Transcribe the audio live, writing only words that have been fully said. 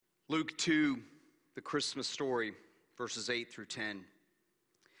Luke 2, the Christmas story, verses 8 through 10.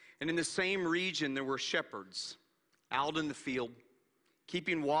 And in the same region there were shepherds out in the field,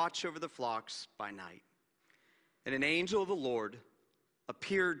 keeping watch over the flocks by night. And an angel of the Lord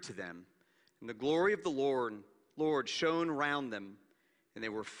appeared to them, and the glory of the Lord shone around them, and they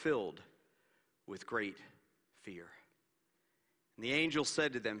were filled with great fear. And the angel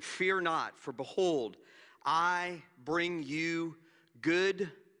said to them, "Fear not, for behold, I bring you good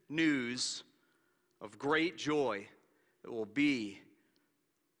news of great joy that will be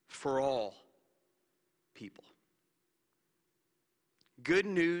for all people." Good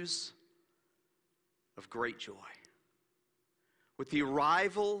news of great joy. With the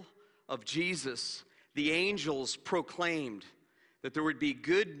arrival of Jesus, the angels proclaimed that there would be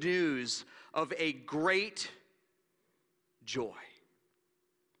good news of a great joy.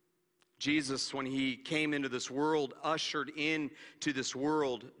 Jesus, when he came into this world, ushered into this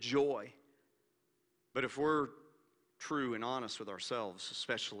world joy. But if we're true and honest with ourselves,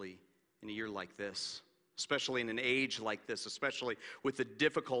 especially in a year like this, especially in an age like this, especially with the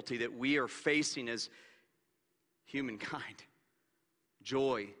difficulty that we are facing as humankind,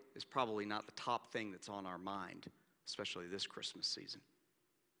 joy is probably not the top thing that's on our mind, especially this Christmas season.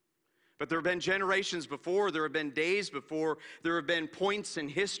 But there have been generations before, there have been days before, there have been points in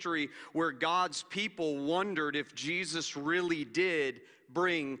history where God's people wondered if Jesus really did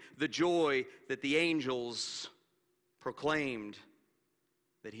bring the joy that the angels proclaimed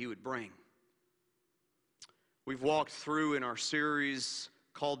that he would bring. We've walked through in our series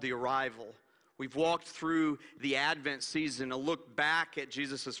called The Arrival. We've walked through the Advent season, a look back at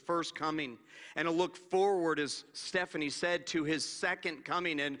Jesus' first coming, and a look forward, as Stephanie said, to his second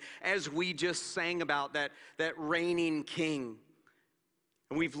coming. And as we just sang about that reigning king.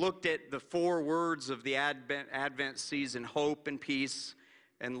 And we've looked at the four words of the Advent season: hope and peace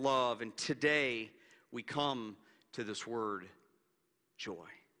and love. And today we come to this word, joy.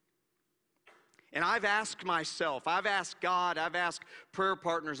 And I've asked myself, I've asked God, I've asked prayer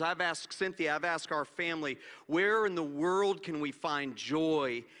partners, I've asked Cynthia, I've asked our family, where in the world can we find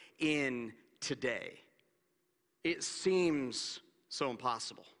joy in today? It seems so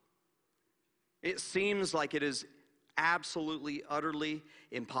impossible. It seems like it is absolutely, utterly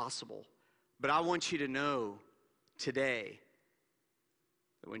impossible. But I want you to know today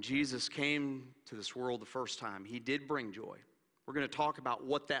that when Jesus came to this world the first time, he did bring joy. We're going to talk about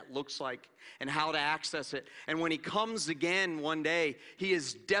what that looks like and how to access it. And when he comes again one day, he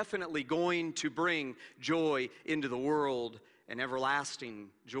is definitely going to bring joy into the world, and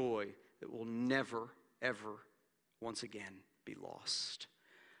everlasting joy that will never, ever once again be lost.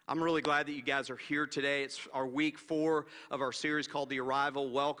 I'm really glad that you guys are here today. It's our week 4 of our series called The Arrival.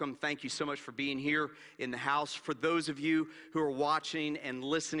 Welcome. Thank you so much for being here in the house. For those of you who are watching and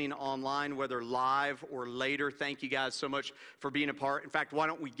listening online, whether live or later, thank you guys so much for being a part. In fact, why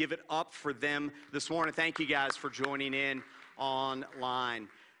don't we give it up for them this morning? Thank you guys for joining in online.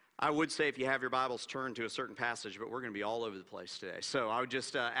 I would say if you have your Bibles, turn to a certain passage, but we're going to be all over the place today. So I would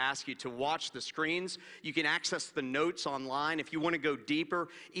just ask you to watch the screens. You can access the notes online. If you want to go deeper,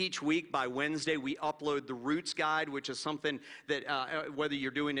 each week by Wednesday, we upload the Roots Guide, which is something that whether you're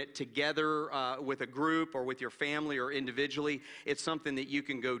doing it together with a group or with your family or individually, it's something that you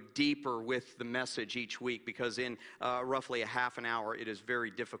can go deeper with the message each week, because in roughly a half an hour, it is very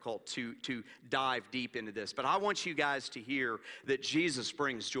difficult to dive deep into this. But I want you guys to hear that Jesus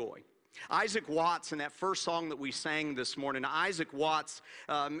brings joy. Isaac Watts, in that first song that we sang this morning, Isaac Watts,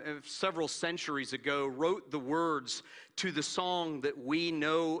 several centuries ago, wrote the words to the song that we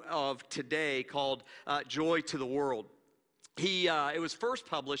know of today called Joy to the World. It was first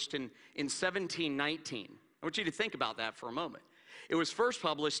published in 1719. I want you to think about that for a moment. It was first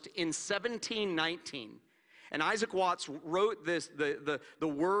published in 1719. And Isaac Watts wrote the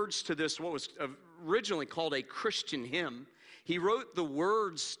words to this, what was originally called a Christian hymn. He wrote the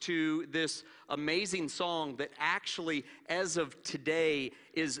words to this amazing song that actually, as of today,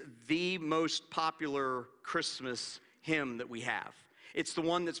 is the most popular Christmas hymn that we have. It's the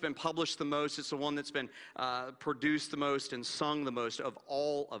one that's been published the most. It's the one that's been produced the most and sung the most of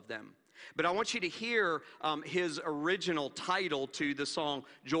all of them. But I want you to hear his original title to the song,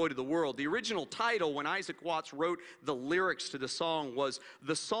 Joy to the World. The original title, when Isaac Watts wrote the lyrics to the song, was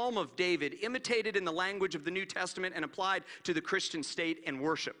The Psalm of David, imitated in the language of the New Testament and applied to the Christian state and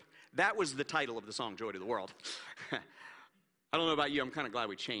worship. That was the title of the song, Joy to the World. I don't know about you, I'm kind of glad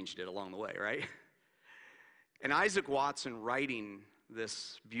we changed it along the way, right? And Isaac Watts, in writing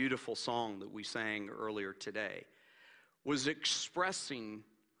this beautiful song that we sang earlier today, was expressing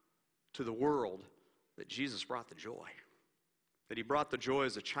to the world that Jesus brought the joy. that he brought the joy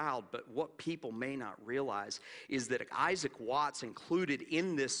as a child. But what people may not realize is that Isaac Watts included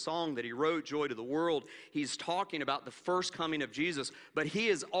in this song that he wrote, Joy to the World, he's talking about the first coming of Jesus, but he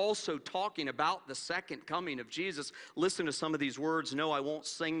is also talking about the second coming of Jesus. Listen to some of these words. No, I won't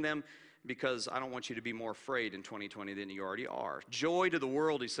sing them because I don't want you to be more afraid in 2020 than you already are. Joy to the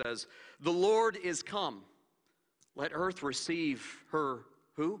world, he says, the Lord is come. Let earth receive her,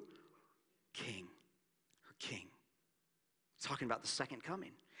 who? King. Her King. He's talking about the second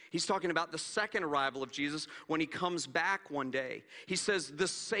coming. He's talking about the second arrival of Jesus when he comes back one day. He says the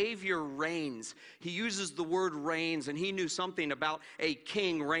Savior reigns. He uses the word reigns, and he knew something about a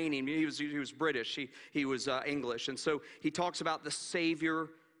king reigning. He was British. He was English. And so he talks about the Savior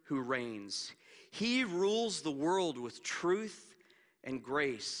who reigns. He rules the world with truth and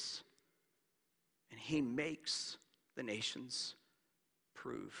grace, and he makes the nations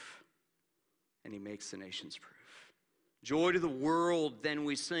prove. And he makes the nations prove. Joy to the world, then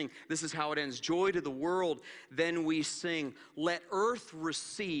we sing. This is how it ends. Joy to the world, then we sing. Let earth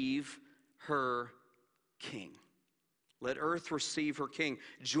receive her King. Let earth receive her King.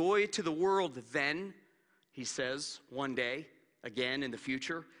 Joy to the world, then, he says, one day, again in the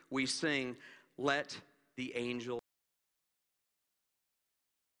future, we sing, let the angel.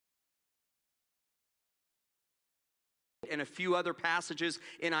 And a few other passages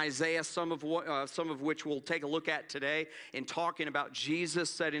in Isaiah, some of which we'll take a look at today, in talking about Jesus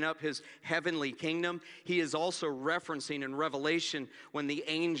setting up his heavenly kingdom. He is also referencing in Revelation when the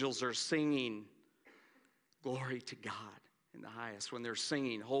angels are singing, glory to God in the highest, when they're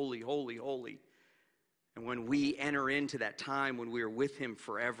singing, holy, holy, holy. And when we enter into that time when we are with him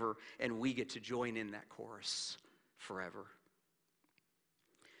forever, and we get to join in that chorus forever.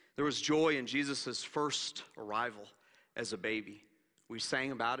 There was joy in Jesus' first arrival as a baby. We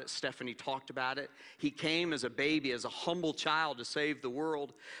sang about it. Stephanie talked about it. He came as a baby, as a humble child to save the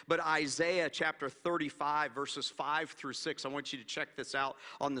world. But Isaiah chapter 35, verses 5 through 6, I want you to check this out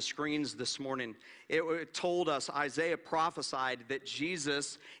on the screens this morning. It told us, Isaiah prophesied that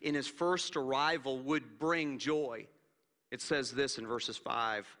Jesus in his first arrival would bring joy. It says this in verses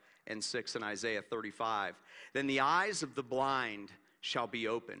 5 and 6 in Isaiah 35. Then the eyes of the blind shall be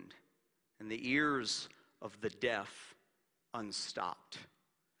opened, and the ears of the deaf unstopped.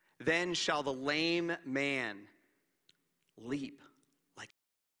 Then shall the lame man leap like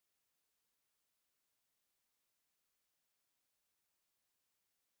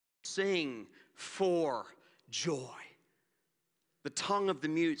sing for joy. The tongue of the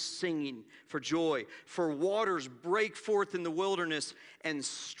mute singing for joy. For waters break forth in the wilderness and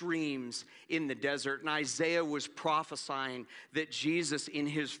streams in the desert. And Isaiah was prophesying that Jesus in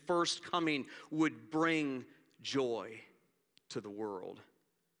his first coming would bring joy to the world.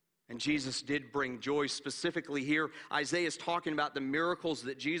 And Jesus did bring joy. Specifically here, Isaiah is talking about the miracles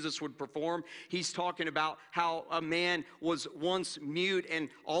that Jesus would perform. He's talking about how a man was once mute and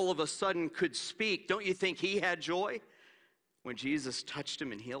all of a sudden could speak. Don't you think he had joy when Jesus touched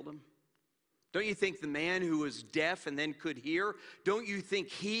him and healed him? Don't you think the man who was deaf and then could hear, don't you think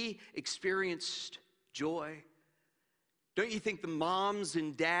he experienced joy? Don't you think the moms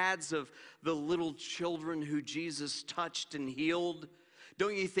and dads of the little children who Jesus touched and healed,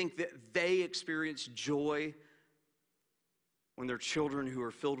 don't you think that they experienced joy when their children who are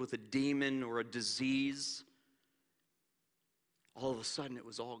filled with a demon or a disease, all of a sudden it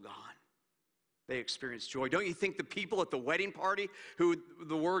was all gone? They experienced joy. Don't you think the people at the wedding party who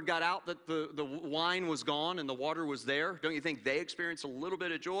the word got out that the wine was gone and the water was there, don't you think they experienced a little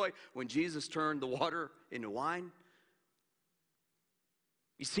bit of joy when Jesus turned the water into wine?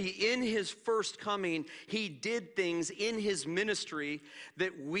 You see, in his first coming, he did things in his ministry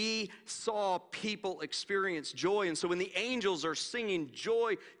that we saw people experience joy. And so when the angels are singing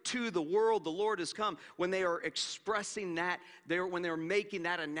joy to the world, the Lord has come, when they are expressing that, when they're making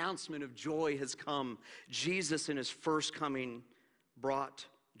that announcement of joy has come, Jesus in his first coming brought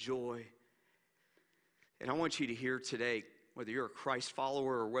joy. And I want you to hear today, whether you're a Christ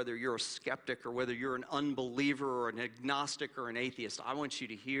follower or whether you're a skeptic or whether you're an unbeliever or an agnostic or an atheist, I want you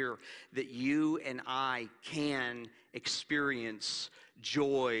to hear that you and I can experience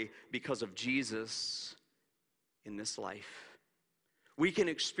joy because of Jesus in this life. We can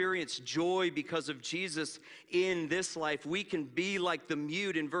experience joy because of Jesus in this life. We can be like the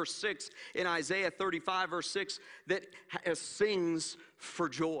mute in verse 6 in Isaiah 35, verse 6, that sings for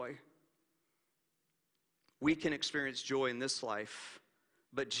joy. We can experience joy in this life,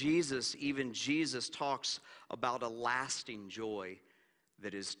 but Jesus, even Jesus, talks about a lasting joy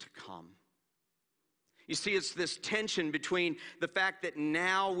that is to come. You see, it's this tension between the fact that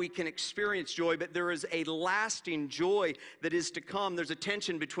now we can experience joy, but there is a lasting joy that is to come. There's a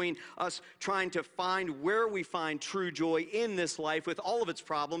tension between us trying to find where we find true joy in this life with all of its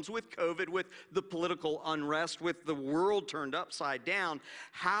problems, with COVID, with the political unrest, with the world turned upside down.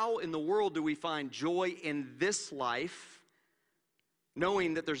 How in the world do we find joy in this life,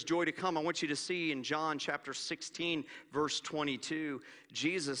 knowing that there's joy to come? I want you to see in John chapter 16, verse 22,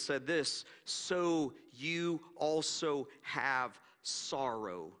 Jesus said this, "So you also have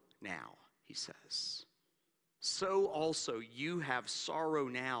sorrow now," he says. "So also you have sorrow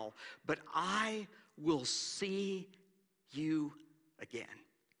now, but I will see you again."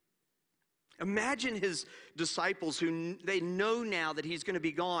 Imagine his disciples who they know now that he's going to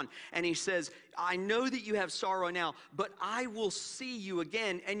be gone. And he says, "I know that you have sorrow now, but I will see you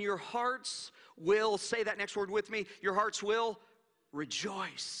again. And your hearts will," say that next word with me, "your hearts will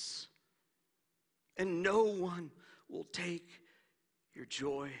rejoice. And no one will take your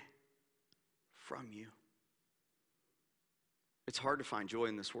joy from you." It's hard to find joy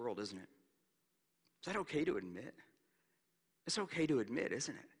in this world, isn't it? Is that okay to admit? It's okay to admit,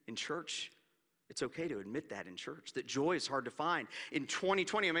 isn't it? In church, it's okay to admit that in church, that joy is hard to find. In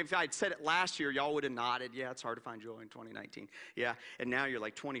 2020, I mean, if I'd said it last year, y'all would have nodded. Yeah, it's hard to find joy in 2019. Yeah, and now you're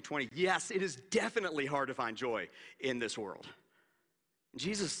like 2020. Yes, it is definitely hard to find joy in this world.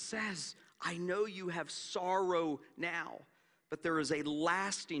 Jesus says, "I know you have sorrow now, but there is a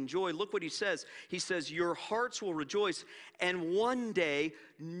lasting joy." Look what he says. He says, "Your hearts will rejoice, and one day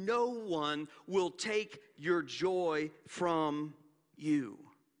no one will take your joy from you."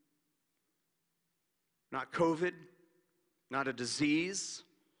 Not COVID, not a disease,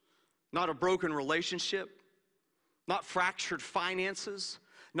 not a broken relationship, not fractured finances,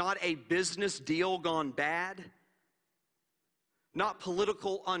 not a business deal gone bad, not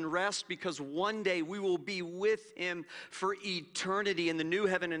political unrest, because one day we will be with him for eternity in the new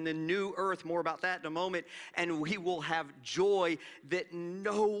heaven and the new earth. More about that in a moment. And we will have joy that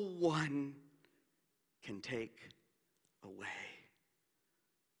no one can take away.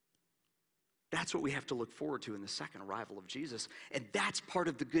 That's what we have to look forward to in the second arrival of Jesus. And that's part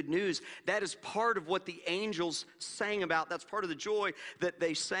of the good news. That is part of what the angels sang about. That's part of the joy that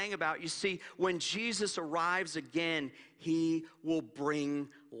they sang about. You see, when Jesus arrives again, he will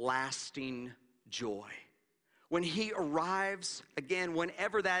bring lasting joy. When he arrives again,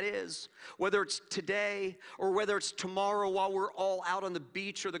 whenever that is, whether it's today or whether it's tomorrow while we're all out on the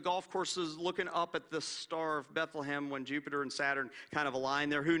beach or the golf courses looking up at the Star of Bethlehem when Jupiter and Saturn kind of align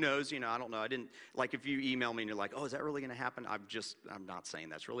there. Who knows? You know, I don't know. I didn't, like if you email me and you're like, "Oh, is that really going to happen?" I'm not saying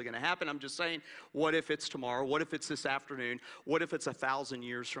that's really going to happen. I'm just saying, what if it's tomorrow? What if it's this afternoon? What if it's 1,000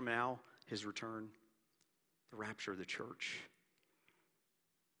 years from now, his return, the rapture of the church?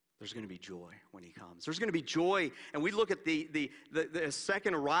 There's going to be joy when he comes. There's going to be joy. And we look at the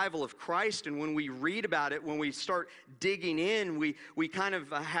second arrival of Christ, and when we read about it, when we start digging in, we kind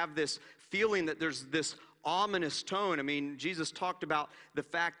of have this feeling that there's this ominous tone. I mean, Jesus talked about the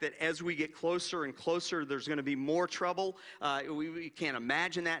fact that as we get closer and closer, there's going to be more trouble. We can't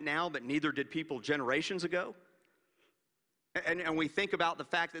imagine that now, but neither did people generations ago. And we think about the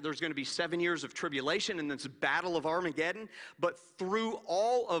fact that there's going to be 7 years of tribulation and this battle of Armageddon. But through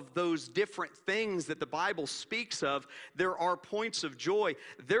all of those different things that the Bible speaks of, there are points of joy.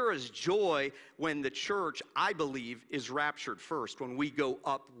 There is joy when the church, I believe, is raptured first, when we go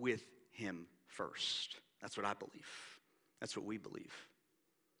up with him first. That's what I believe. That's what we believe.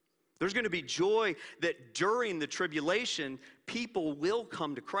 There's going to be joy that during the tribulation, people will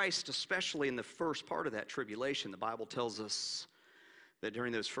come to Christ, especially in the first part of that tribulation. The Bible tells us that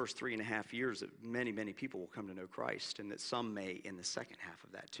during those first 3.5 years, that many, many people will come to know Christ, and that some may in the second half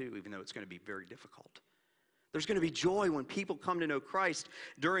of that too, even though it's going to be very difficult. There's going to be joy when people come to know Christ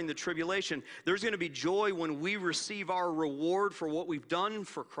during the tribulation. There's going to be joy when we receive our reward for what we've done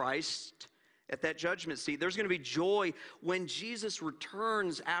for Christ at that judgment seat. There's going to be joy when Jesus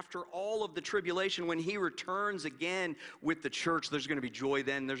returns after all of the tribulation. When he returns again with the church, there's going to be joy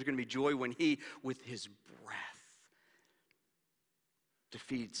then. There's going to be joy when he, with his breath,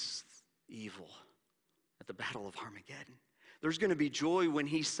 defeats evil at the battle of Armageddon. There's going to be joy when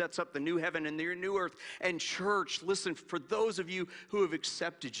he sets up the new heaven and the new earth. And church, listen, for those of you who have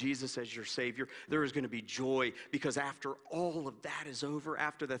accepted Jesus as your Savior, there is going to be joy, because after all of that is over,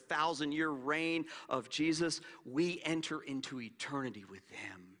 after the 1,000-year reign of Jesus, we enter into eternity with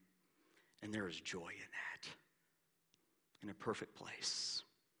him. And there is joy in that, in a perfect place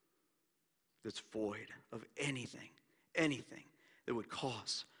that's void of anything that would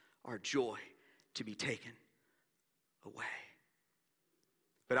cause our joy to be taken away.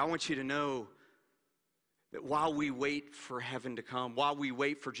 But I want you to know That while we wait for heaven to come, while we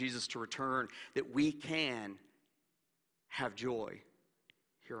wait for Jesus to return, that we can have joy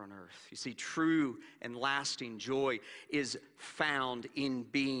here on earth. You see, true and lasting joy is found in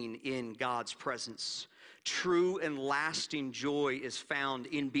being in God's presence. True and lasting joy is found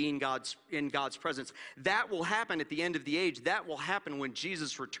in being in God's presence. That will happen at the end of the age. That will happen when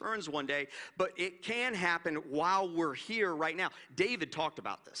Jesus returns one day. But it can happen while we're here right now. David talked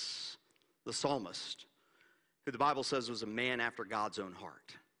about this, the psalmist, who the Bible says was a man after God's own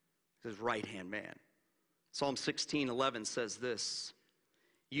heart, his right-hand man. Psalm 16:11 says this,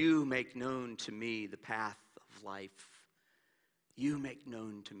 "You make known to me the path of life. You make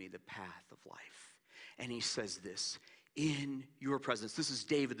known to me the path of life." And he says this, "In your presence." This is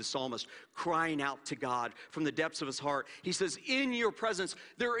David the psalmist crying out to God from the depths of his heart. He says, "In your presence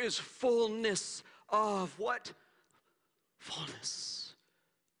there is fullness of" what? Fullness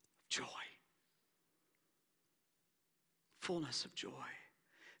of joy. Fullness of joy.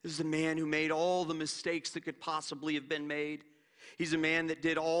 This is a man who made all the mistakes that could possibly have been made. He's a man that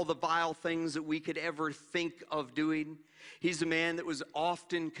did all the vile things that we could ever think of doing. He's a man that was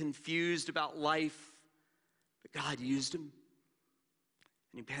often confused about life, but God used him.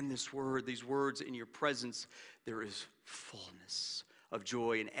 And he penned these words, "In your presence there is fullness of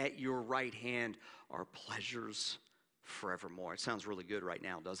joy, and at your right hand are pleasures forevermore." It sounds really good right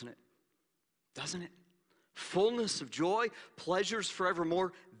now, doesn't it? Doesn't it? Fullness of joy, pleasures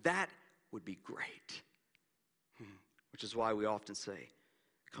forevermore, that would be great. Which is why we often say,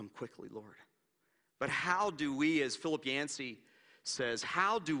 "Come quickly, Lord." But how do we, as Philip Yancey says,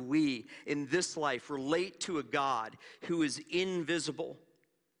 how do we in this life relate to a God who is invisible?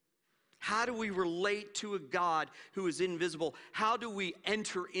 How do we relate to a God who is invisible? How do we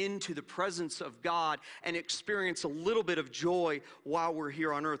enter into the presence of God and experience a little bit of joy while we're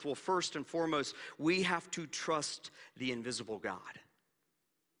here on earth? Well, first and foremost, we have to trust the invisible God.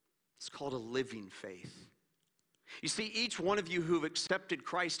 It's called a living faith. You see, each one of you who've accepted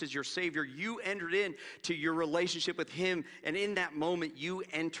Christ as your Savior, you entered into your relationship with Him, and in that moment, you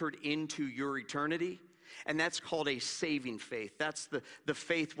entered into your eternity. And that's called a saving faith. That's the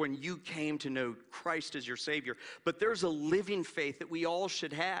faith when you came to know Christ as your Savior. But there's a living faith that we all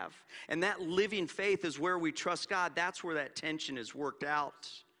should have. And that living faith is where we trust God. That's where that tension is worked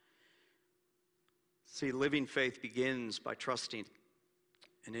out. See, living faith begins by trusting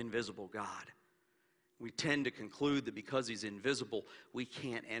an invisible God. We tend to conclude that because He's invisible, we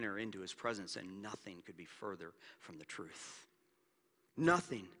can't enter into His presence, and nothing could be further from the truth.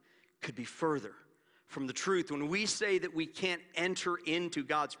 Nothing could be further from the truth. When we say that we can't enter into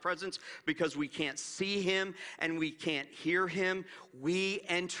God's presence because we can't see Him and we can't hear Him, we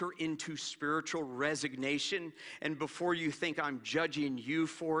enter into spiritual resignation. And before you think I'm judging you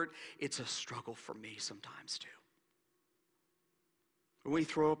for it, it's a struggle for me sometimes too. When we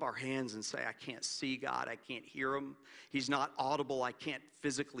throw up our hands and say, I can't see God, I can't hear Him, He's not audible, I can't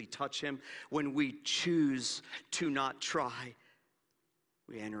physically touch Him. When we choose to not try,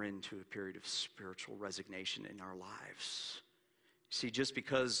 we enter into a period of spiritual resignation in our lives. See, just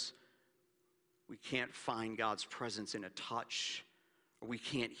because we can't find God's presence in a touch, or we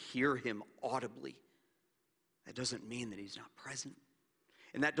can't hear Him audibly, that doesn't mean that He's not present.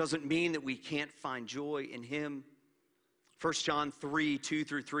 And that doesn't mean that we can't find joy in Him. 1 John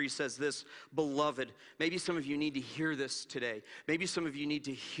 3:2-3 says this, "Beloved," maybe some of you need to hear this today. Maybe some of you need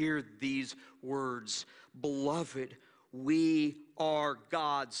to hear these words. "Beloved, we are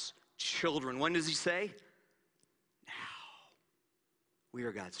God's children." When does He say? Now. We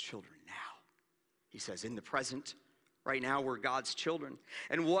are God's children now. He says in the present. Right now we're God's children.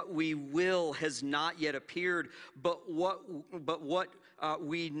 And what we will has not yet appeared, but what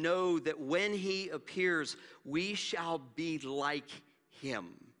we know that when He appears, we shall be like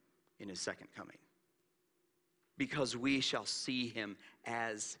Him in His second coming. Because we shall see Him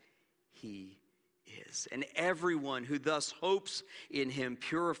as He is. And everyone who thus hopes in Him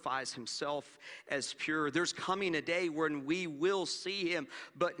purifies himself as pure. There's coming a day when we will see Him,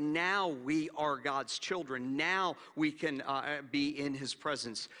 but now we are God's children. Now we can be in His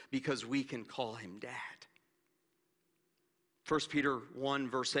presence because we can call Him Dad. 1 Peter 1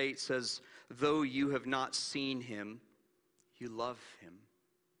 verse 8 says, "Though you have not seen Him, you love Him."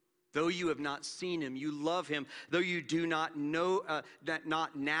 Though you have not seen Him, you love Him. Though you do not know,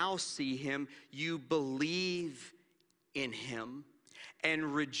 not now see Him, you believe in Him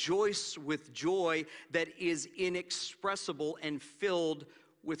and rejoice with joy that is inexpressible and filled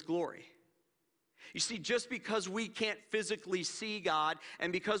with glory. You see, just because we can't physically see God,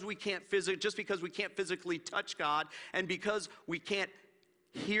 and because we can't physically touch God, and because we can't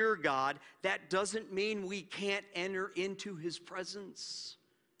hear God, that doesn't mean we can't enter into his presence.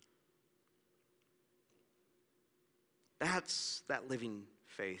 That's that living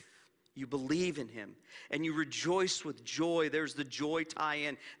faith. You believe in him and you rejoice with joy. There's the joy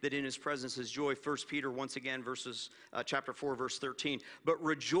tie-in that in his presence is joy. 1 Peter, once again, chapter 4, verse 13. But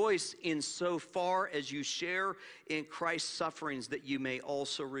rejoice in so far as you share in Christ's sufferings, that you may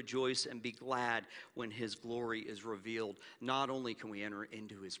also rejoice and be glad when his glory is revealed. Not only can we enter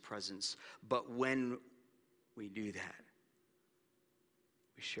into his presence, but when we do that,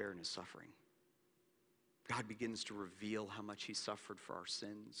 we share in his suffering. God begins to reveal how much he suffered for our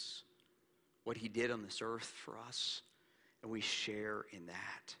sins, what he did on this earth for us, and we share in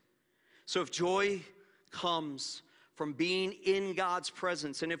that. So if joy comes from being in God's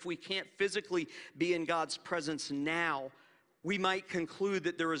presence, and if we can't physically be in God's presence now, we might conclude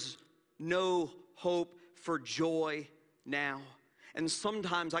that there is no hope for joy now. And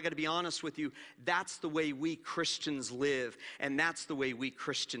sometimes, I got to be honest with you, that's the way we Christians live, and that's the way we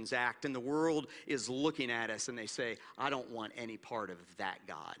Christians act. And the world is looking at us, and they say, I don't want any part of that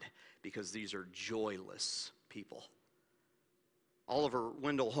God, because these are joyless people. Oliver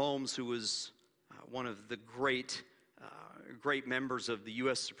Wendell Holmes, who was one of the great members of the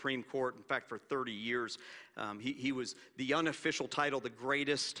U.S. Supreme Court, in fact, for 30 years, he was the unofficial title, the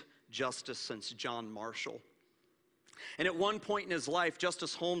greatest justice since John Marshall. And at one point in his life,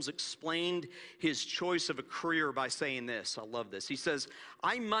 Justice Holmes explained his choice of a career by saying this. I love this. He says,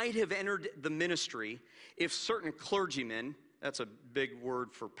 I might have entered the ministry if certain clergymen, that's a big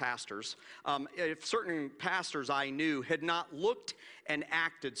word for pastors, if certain pastors I knew had not looked and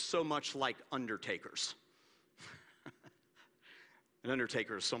acted so much like undertakers. An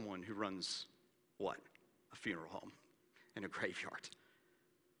undertaker is someone who runs what? A funeral home and a graveyard.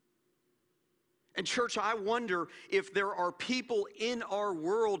 And church, I wonder if there are people in our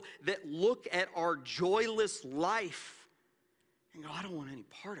world that look at our joyless life and go, I don't want any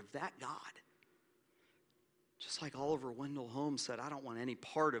part of that God. Just like Oliver Wendell Holmes said, I don't want any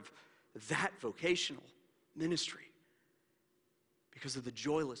part of that vocational ministry because of the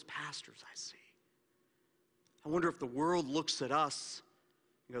joyless pastors I see. I wonder if the world looks at us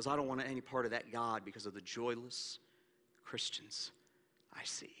and goes, I don't want any part of that God because of the joyless Christians I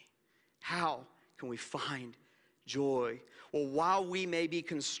see. How can we find joy? Well, while we may be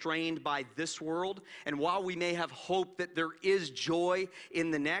constrained by this world, and while we may have hope that there is joy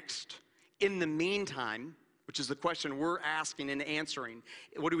in the next, in the meantime, which is the question we're asking and answering,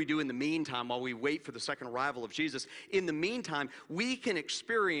 what do we do in the meantime while we wait for the second arrival of Jesus? In the meantime, we can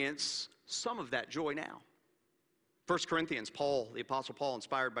experience some of that joy now. 1 Corinthians, Paul, the Apostle Paul,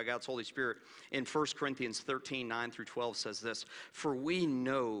 inspired by God's Holy Spirit, in 1 Corinthians 13, 9 through 12 says this, for we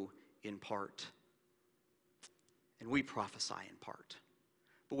know in part, and we prophesy in part.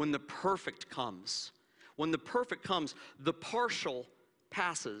 But when the perfect comes, the partial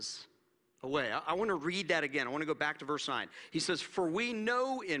passes away. I want to read that again. I want to go back to verse 9. He says, for we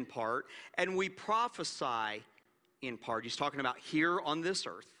know in part, and we prophesy in part. He's talking about here on this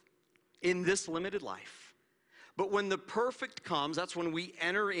earth, in this limited life. But when the perfect comes, that's when we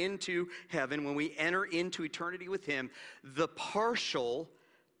enter into heaven, when we enter into eternity with him, the partial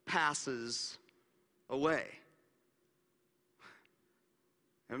passes away.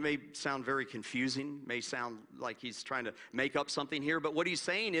 It may sound very confusing, may sound like he's trying to make up something here, but what he's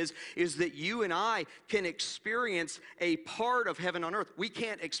saying is that you and I can experience a part of heaven on earth. We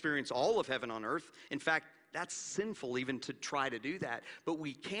can't experience all of heaven on earth. In fact, that's sinful even to try to do that, but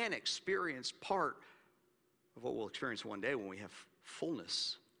we can experience part of what we'll experience one day when we have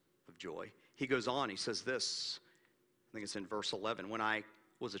fullness of joy. He goes on, he says this, I think it's in verse 11, when I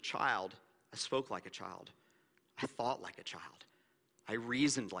was a child, I spoke like a child. I thought like a child. I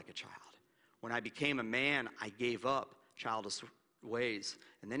reasoned like a child. When I became a man, I gave up childish ways.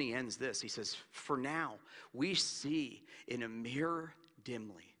 And then he ends this. He says, for now, we see in a mirror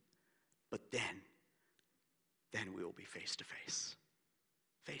dimly, but then we will be face to face.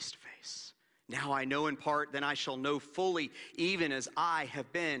 Face to face. Now I know in part, then I shall know fully, even as I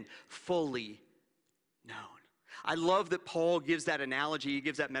have been fully known. I love that Paul gives that analogy. He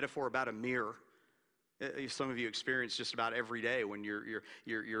gives that metaphor about a mirror. Some of you experience just about every day when you're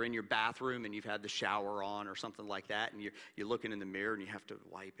in your bathroom and you've had the shower on or something like that, and you're looking in the mirror and you have to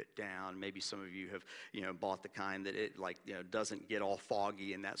wipe it down. Maybe some of you have bought the kind that it doesn't get all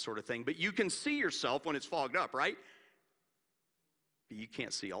foggy and that sort of thing. But you can see yourself when it's fogged up, right? But you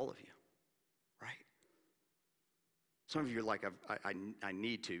can't see all of you, right? Some of you are like, I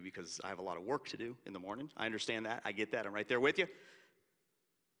need to because I have a lot of work to do in the morning. I understand that. I get that. I'm right there with you.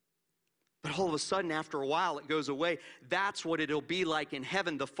 But all of a sudden, after a while, it goes away. That's what it'll be like in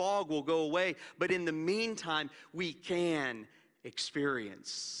heaven. The fog will go away. But in the meantime, we can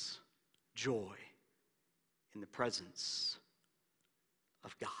experience joy in the presence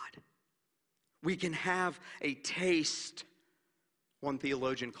of God. We can have a taste, one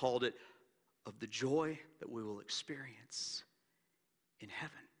theologian called it, of the joy that we will experience in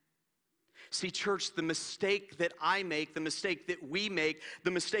heaven. See, church, the mistake that I make, the mistake that we make,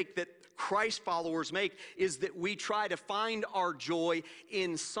 the mistake that Christ followers make is that we try to find our joy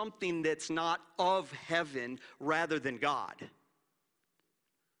in something that's not of heaven rather than God.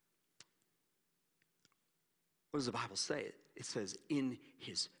 What does the Bible say? It says, in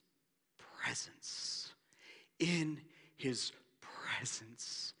His presence. In His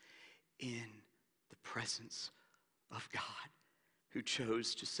presence. In the presence of God, who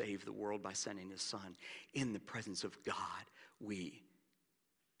chose to save the world by sending His Son. In the presence of God, we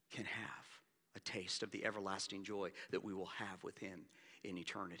can have a taste of the everlasting joy that we will have with Him in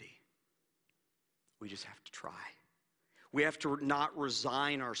eternity. We just have to try. We have to not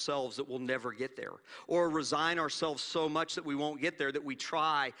resign ourselves that we'll never get there, or resign ourselves so much that we won't get there that we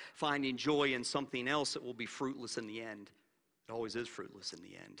try finding joy in something else that will be fruitless in the end. It always is fruitless in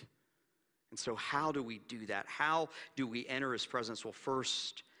the end. And so how do we do that? How do we enter His presence? Well,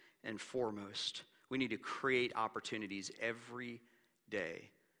 first and foremost, we need to create opportunities every day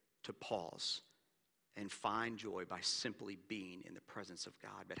to pause and find joy by simply being in the presence of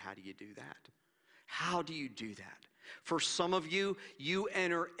God. But how do you do that? How do you do that? For some of you, you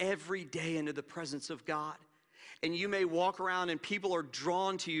enter every day into the presence of God. And you may walk around and people are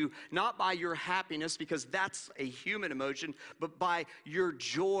drawn to you, not by your happiness, because that's a human emotion, but by your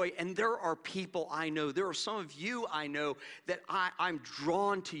joy. And there are people I know, there are some of you I know that I'm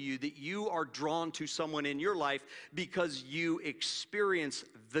drawn to you, that you are drawn to someone in your life because you experience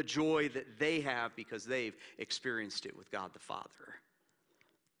the joy that they have because they've experienced it with God the Father.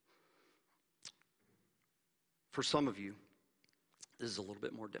 For some of you, this is a little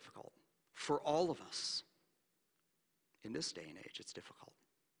bit more difficult. For all of us, in this day and age, it's difficult.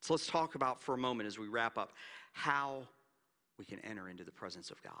 So let's talk about for a moment as we wrap up how we can enter into the presence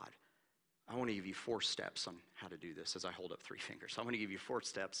of God. I want to give you 4 steps on how to do this as I hold up 3 fingers. I want to give you 4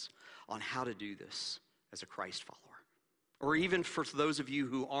 steps on how to do this as a Christ follower. Or even for those of you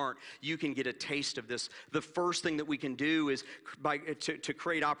who aren't, you can get a taste of this. The first thing that we can do is to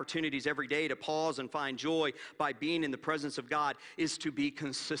create opportunities every day to pause and find joy by being in the presence of God is to be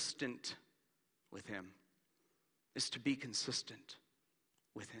consistent with Him. Is to be consistent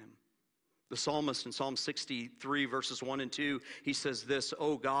with Him. The psalmist in Psalm 63, verses 1 and 2, he says this,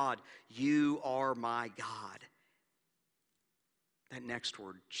 "Oh God, you are my God." That next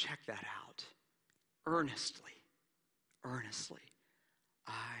word, check that out. Earnestly, earnestly,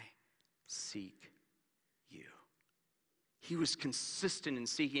 I seek you. He was consistent in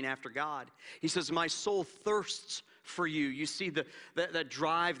seeking after God. He says, my soul thirsts for you. You see that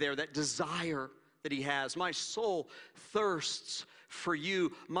drive there, that desire that he has. My soul thirsts for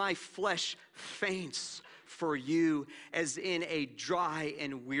you. My flesh faints for you, as in a dry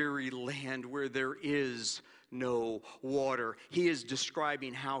and weary land where there is no water. He is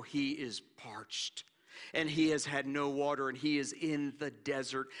describing how he is parched and he has had no water and he is in the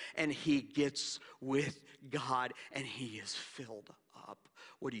desert and he gets with God and he is filled up.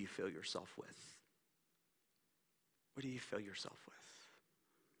 What do you fill yourself with? What do you fill yourself with?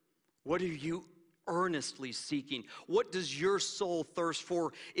 What are you earnestly seeking? What does your soul thirst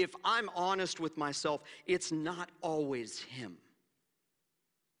for? If I'm honest with myself, it's not always him.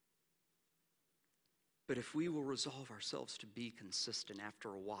 But if we will resolve ourselves to be consistent after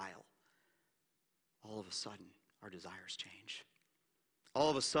a while, all of a sudden our desires change. All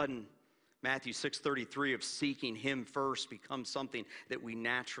of a sudden, Matthew 6:33 of seeking him first becomes something that we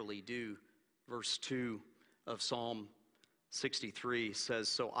naturally do. Verse 2 of Psalm 63 says,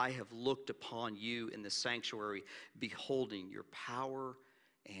 so I have looked upon you in the sanctuary, beholding your power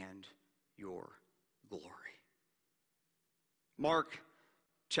and your glory. Mark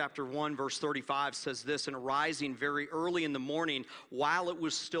chapter 1 verse 35 says this, and arising very early in the morning while it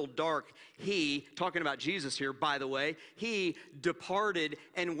was still dark, he, talking about Jesus here by the way, he departed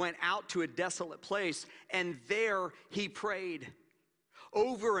and went out to a desolate place, and there he prayed.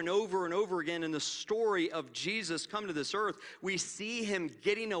 Over and over and over again in the story of Jesus coming to this earth, we see him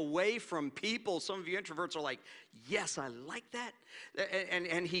getting away from people. Some of you introverts are like, yes, I like that.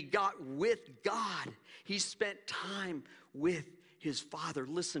 And he got with God. He spent time with his Father.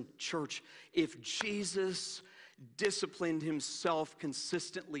 Listen, church, if Jesus disciplined himself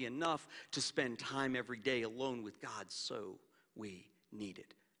consistently enough to spend time every day alone with God, so we need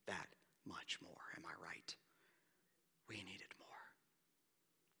it that much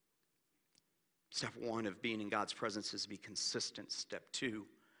Step one of being in God's presence is be consistent. Step two,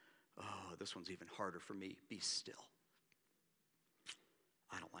 this one's even harder for me, be still.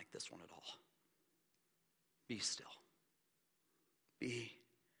 I don't like this one at all. Be still. Be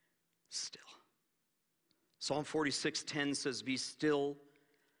still. Psalm 46:10 says, be still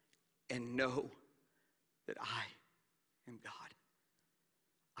and know that I am God.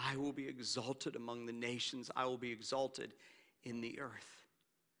 I will be exalted among the nations. I will be exalted in the earth.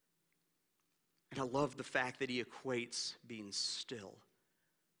 And I love the fact that he equates being still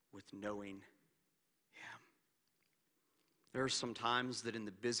with knowing him. There are some times that in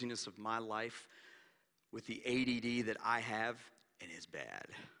the busyness of my life, with the ADD that I have, and it's bad.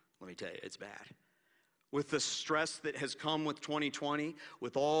 Let me tell you, it's bad. With the stress that has come with 2020,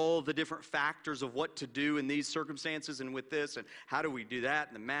 with all the different factors of what to do in these circumstances and with this, and how do we do that,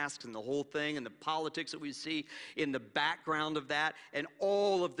 and the masks and the whole thing, and the politics that we see in the background of that, and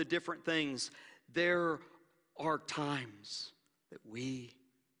all of the different things, there are times that we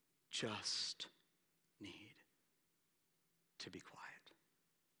just need to be quiet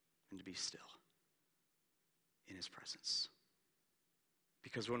and to be still in his presence.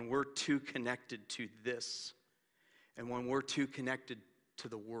 Because when we're too connected to this, and when we're too connected to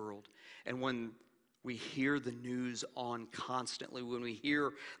the world, and when we hear the news on constantly, when we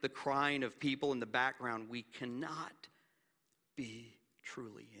hear the crying of people in the background, we cannot be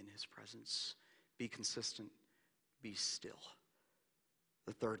truly in his presence. Be consistent. Be still.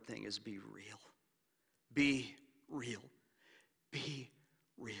 The third thing is be real. Be real. Be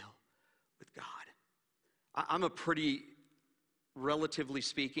real with God. I'm a pretty, relatively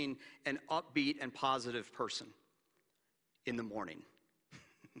speaking, an upbeat and positive person in the morning.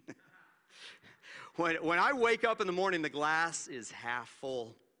 When I wake up in the morning, the glass is half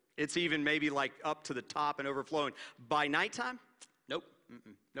full. It's even maybe like up to the top and overflowing. By nighttime, nope,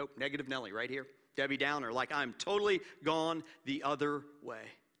 nope, negative Nelly right here. Debbie Downer, like I'm totally gone the other way.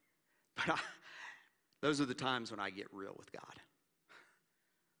 But those are the times when I get real with God.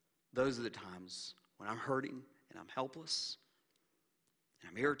 Those are the times when I'm hurting and I'm helpless and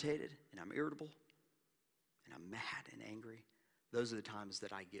I'm irritated and I'm irritable and I'm mad and angry. Those are the times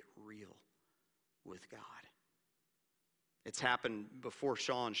that I get real with God. It's happened before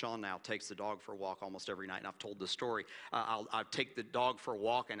Sean. Sean now takes the dog for a walk almost every night, and I've told the story. I'll take the dog for a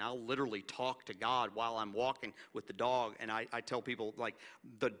walk, and I'll literally talk to God while I'm walking with the dog. And I tell people, like,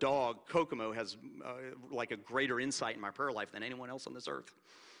 the dog, Kokomo, has like a greater insight in my prayer life than anyone else on this earth,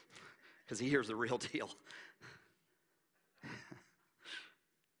 because he hears the real deal.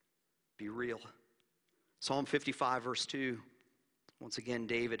 Be real. Psalm 55, verse 2. Once again,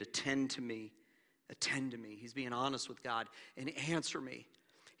 David, attend to me. Attend to me. He's being honest with God, and answer me.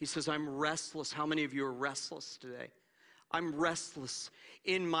 He says, I'm restless. How many of you are restless today? I'm restless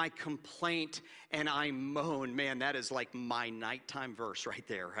in my complaint, and I moan. Man, that is like my nighttime verse right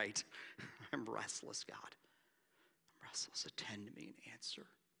there, right? I'm restless, God. I'm restless. Attend to me and answer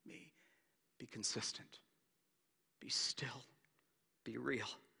me. Be consistent. Be still. Be real.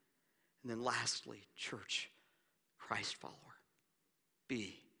 And then lastly, church, Christ follower,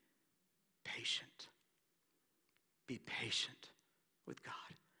 be patient. Be patient with God.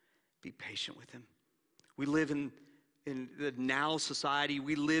 Be patient with him. We live in the now society.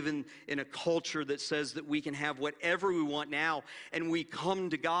 We live in a culture that says that we can have whatever we want now, and we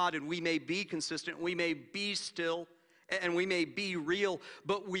come to God and we may be consistent, we may be still, and we may be real,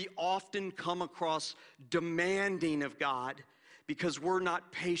 but we often come across demanding of God because we're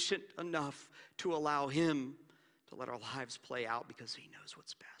not patient enough to allow him to let our lives play out because he knows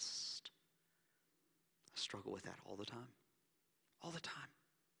what's best. I struggle with that all the time. All the time.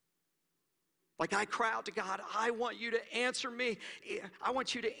 Like I cry out to God, I want you to answer me. I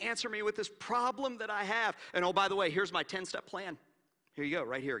want you to answer me with this problem that I have. And oh, by the way, here's my 10-step plan. Here you go,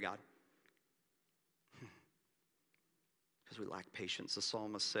 right here, God. Because we lack patience. The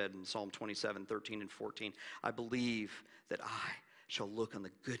psalmist said in Psalm 27, 13 and 14, I believe that I shall look on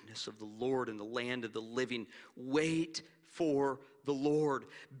the goodness of the Lord in the land of the living. Wait for the Lord.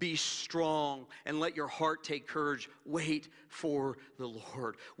 Be strong and let your heart take courage. Wait for the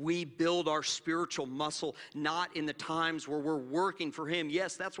Lord. We build our spiritual muscle not in the times where we're working for him.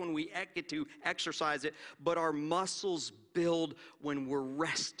 Yes, that's when we get to exercise it, but our muscles build when we're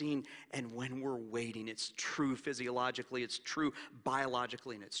resting and when we're waiting. It's true physiologically, it's true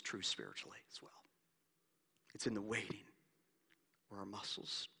biologically, and it's true spiritually as well. It's in the waiting where our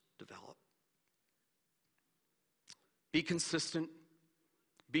muscles develop. Be consistent,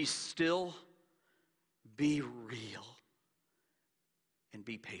 be still, be real, and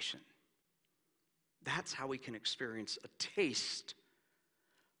be patient. That's how we can experience a taste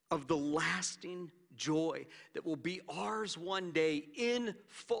of the lasting joy that will be ours one day in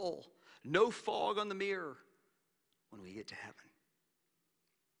full. No fog on the mirror when we get to heaven.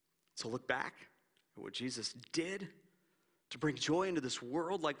 So look back at what Jesus did to bring joy into this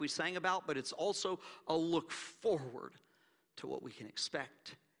world like we sang about, but it's also a look forward to what we can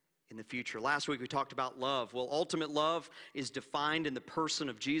expect in the future. Last week we talked about love. Well, ultimate love is defined in the person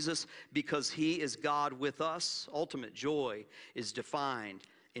of Jesus because he is God with us. Ultimate joy is defined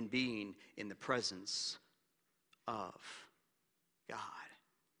in being in the presence of God.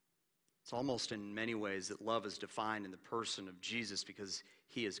 It's almost in many ways that love is defined in the person of Jesus because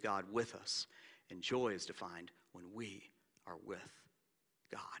he is God with us. And joy is defined when we are with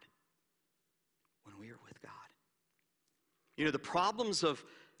God. When we are with God. You know, the problems of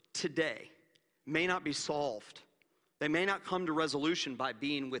today may not be solved. They may not come to resolution by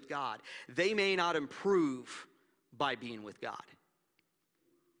being with God. They may not improve by being with God.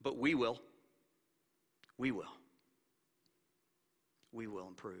 But we will. We will. We will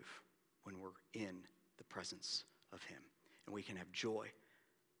improve when we're in the presence of him. And we can have joy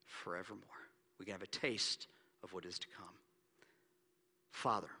forevermore. We can have a taste of what is to come.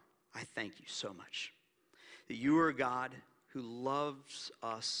 Father, I thank you so much that you are a God who loves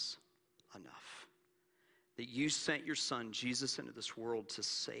us enough, that you sent your son Jesus into this world to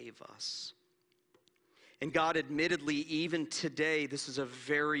save us. And God, admittedly, even today, this is a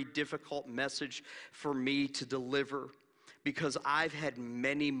very difficult message for me to deliver because I've had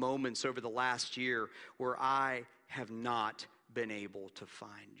many moments over the last year where I have not been able to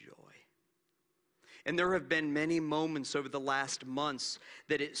find joy. And there have been many moments over the last months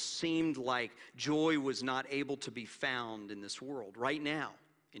that it seemed like joy was not able to be found in this world right now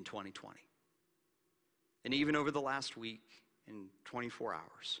in 2020. And even over the last week, in 24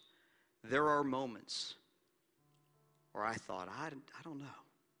 hours, there are moments where I thought, I don't know.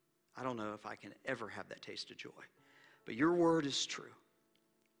 I don't know if I can ever have that taste of joy. But your word is true.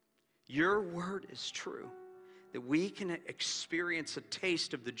 Your word is true. That we can experience a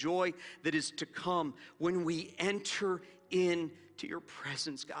taste of the joy that is to come when we enter into your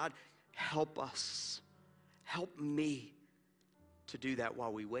presence. God, help us. Help me to do that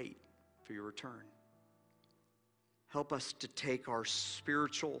while we wait for your return. Help us to take our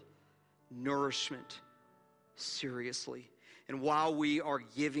spiritual nourishment seriously. And while we are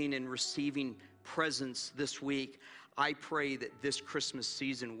giving and receiving presents this week, I pray that this Christmas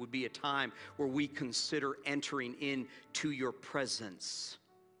season would be a time where we consider entering into your presence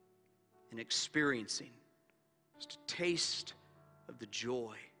and experiencing just a taste of the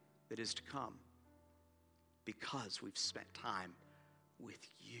joy that is to come because we've spent time with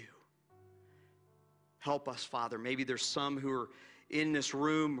you. Help us, Father. Maybe there's some who are in this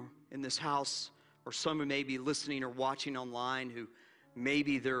room, in this house, or some who may be listening or watching online who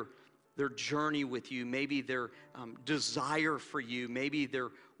maybe their journey with you, maybe their desire for you, maybe their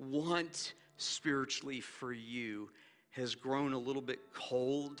want spiritually for you has grown a little bit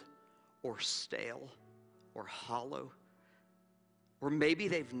cold or stale or hollow. Or maybe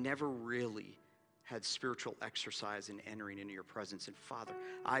they've never really had spiritual exercise in entering into your presence. And Father,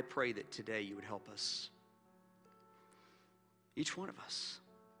 I pray that today you would help us, each one of us,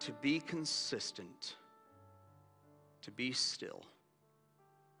 to be consistent, to be still,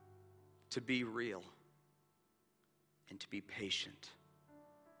 to be real, and to be patient.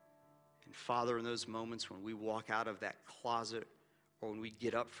 And Father, in those moments when we walk out of that closet, or when we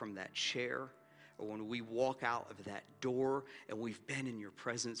get up from that chair, or when we walk out of that door and we've been in your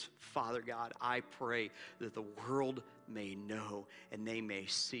presence, Father God, I pray that the world may know and they may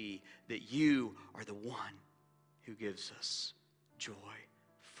see that you are the one who gives us joy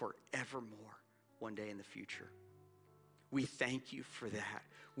forevermore one day in the future. We thank you for that.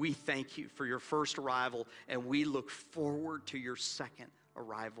 We thank you for your first arrival, and we look forward to your second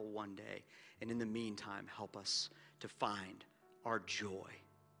arrival one day. And in the meantime, help us to find our joy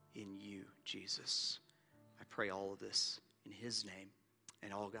in you, Jesus. I pray all of this in his name,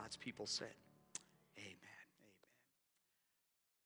 and all God's people said.